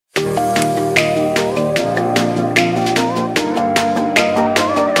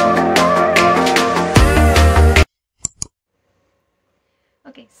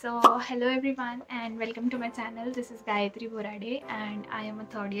Hello everyone and welcome to my channel. This is Boru and I am a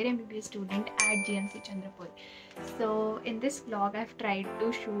third year MBBS student at GMC Chandrapur. So in this vlog I've tried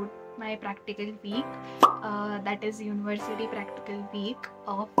to shoot my practical week, that is university practical week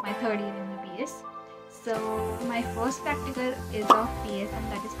of my third year MBBS. So my first practical is of PSM,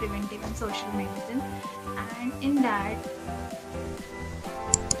 that is preventive and social medicine, and in that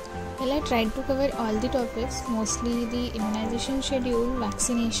I tried to cover all the topics, mostly the immunization schedule,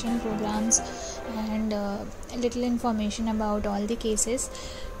 vaccination programs, and a little information about all the cases.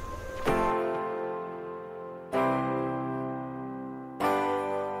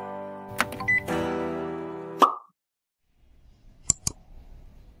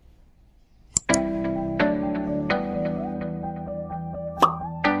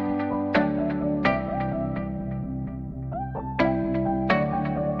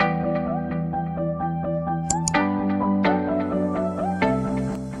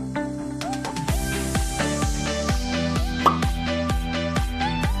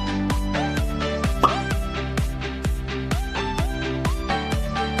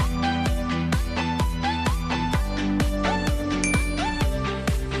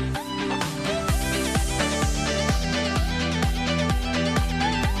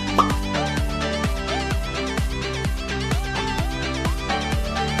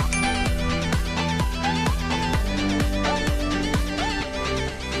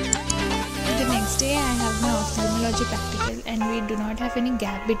 Day I have my ophthalmology practical and we do not have any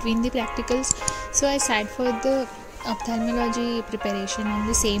gap between the practicals, so I sat for the ophthalmology preparation on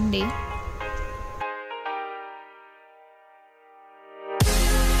the same day.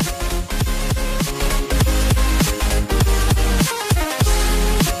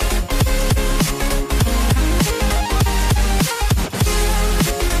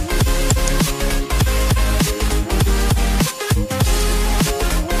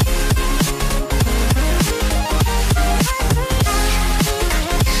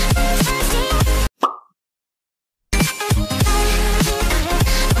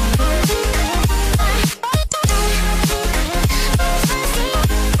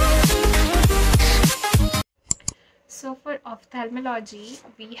 So for ophthalmology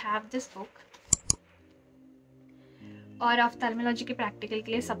we have this book, और ophthalmology के practical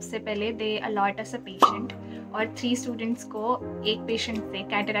के लिए सबसे पहले they allot us a patient और 3 students को एक patient से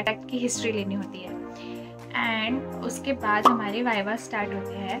cataract की history लेनी होती है, and उसके बाद हमारे viva start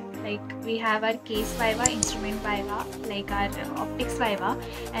होते हैं. Like we have our case viva, instrument viva, like our optics viva,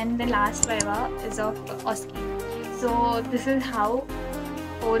 and the last viva is of OSCE. So this is how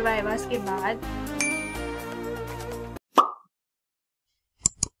 4 vivas के बाद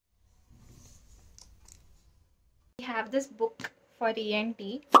we have this book for ENT,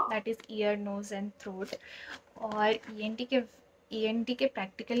 that is ear, nose and throat. और ENT के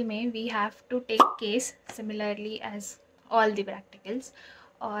practical में we have to take case similarly as all the practicals,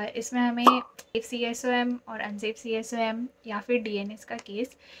 और इसमें हमें safe CSOM और unsafe CSOM या फिर DNS का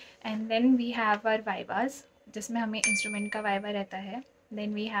case, and then we have our vivas जिसमें हमें instrument का viva रहता है.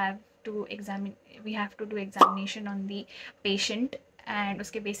 Then we have to do examination on the patient, and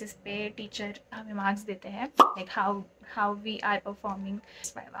उसके basis पे teacher हमें marks देते हैं, like how we are performing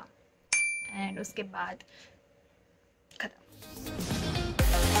viva, and उसके बाद खत्म.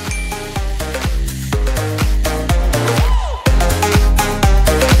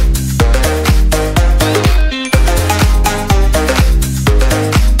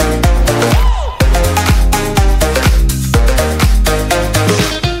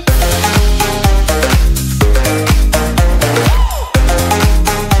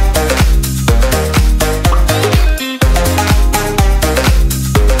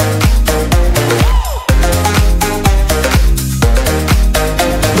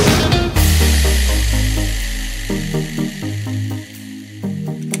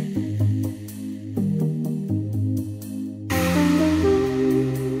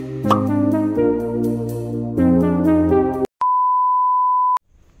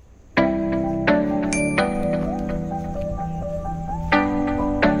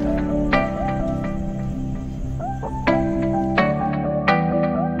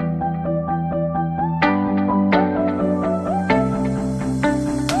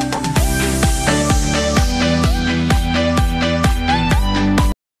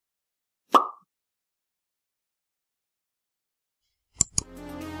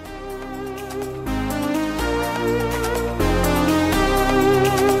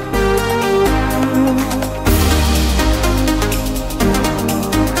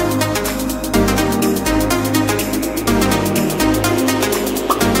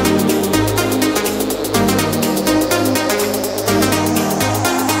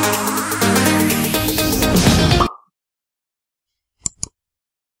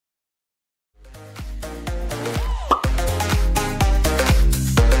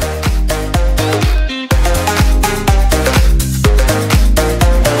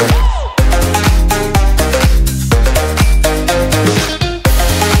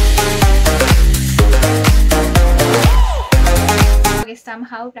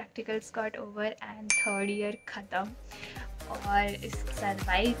 somehow practicals got over and third year khatam, or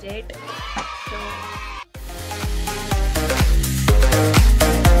survived it. So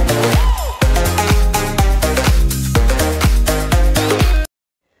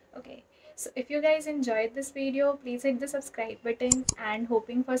okay, so if you guys enjoyed this video, please hit the subscribe button, and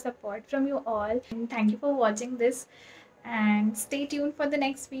hoping for support from you all. And thank you for watching this, and stay tuned for the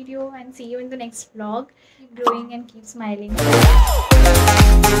next video, and see you in the next vlog. Keep growing and keep smiling.